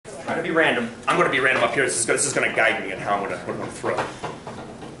going to be random. I'm going to be random up here. This is going to guide me in how I'm going to throw.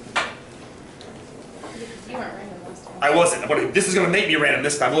 You weren't random last time. I wasn't, but this is going to make me random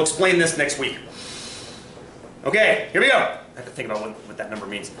this time. We'll explain this next week. Okay, here we go. I have to think about what that number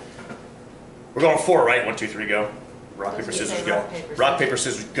means. We're going 4, right? 1, 2, 3, go. Rock, paper, scissors, go. Rock, paper,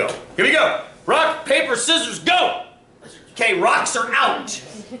 scissors, go. Here we go. Rock, paper, scissors, go. Okay, rocks are out.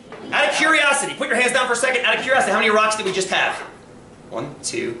 Out of curiosity, put your hands down for a second. Out of curiosity, how many rocks did we just have? 1,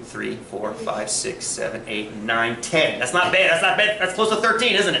 2, 3, 4, 5, 6, 7, 8, 9, 10. That's not bad. That's not bad. That's close to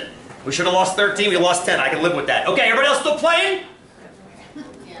 13, isn't it? We should have lost 13. We lost 10. I can live with that. Okay, everybody else still playing?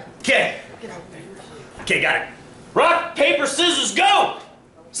 Okay. Okay, got it. Rock, paper, scissors, go.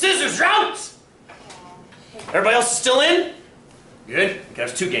 Scissors, are out. Everybody else is still in? Good. Okay,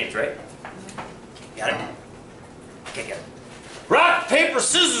 there's 2 games, right? Got it? Okay, got it. Rock, paper,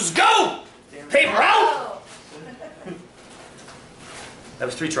 scissors, go! Paper out! That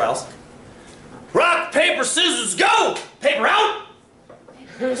was 3 trials. Rock, paper, scissors, go! Paper out!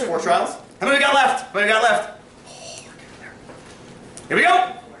 That's 4 trials. How many we got left? How many we got left? Oh, we're getting there. Here we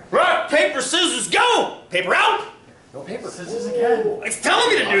go. Rock, paper, scissors, go! Paper out! No paper. Scissors again. It's telling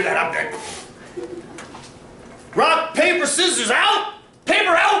me to do that up there. Rock, paper, scissors, out!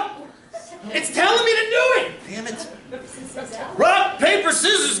 Paper out! It's telling me to do it! Damn it. Rock, paper,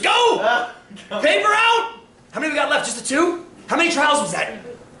 scissors, go! Paper out! How many we got left? Just the 2? How many trials was that?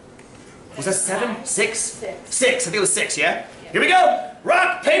 Was that 7? 6? 6. I think it was 6, yeah? Here we go!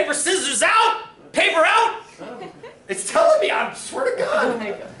 Rock, paper, scissors, out! Paper out! It's telling me, I swear to God.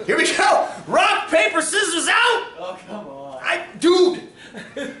 Here we go! Rock, paper, scissors, out! Oh, come on. Dude!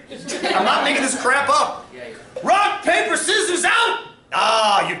 I'm not making this crap up. Rock, paper, scissors, out!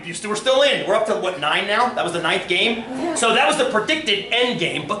 Ah, we're still in. We're up to, what, 9 now? That was the 9th game? So that was the predicted end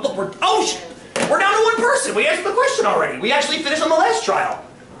game. But look, we're down to 1 person. We answered the question already. We actually finished on the last trial.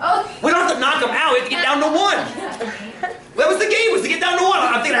 Oh. We don't have to knock them out. We have to get down to 1. That was the game, was to get down to 1.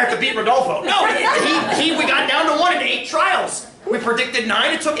 I'm thinking I have to beat Rodolfo. No, we got down to 1 in 8 trials. We predicted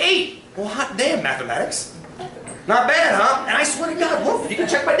 9, it took 8. Well, hot damn, mathematics. Not bad, huh? And I swear to God, look, you can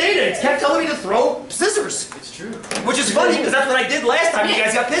check my data. It's kept telling me to throw scissors. It's true. Which is funny, because that's what I did last time you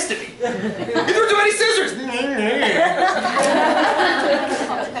guys got pissed at me. You threw too many scissors.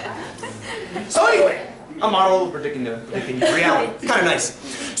 So anyway, a model predicting reality. Kind of nice.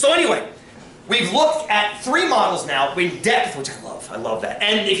 So anyway, we've looked at 3 models now in depth, which I love. I love that.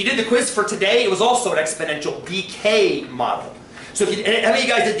 And if you did the quiz for today, it was also an exponential decay model. So how many of you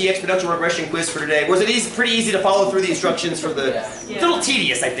guys did the exponential regression quiz for today? Was it pretty easy to follow through the instructions for the... Yeah. A little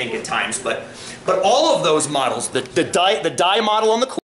tedious, I think, at times, but all of those models, the die model on the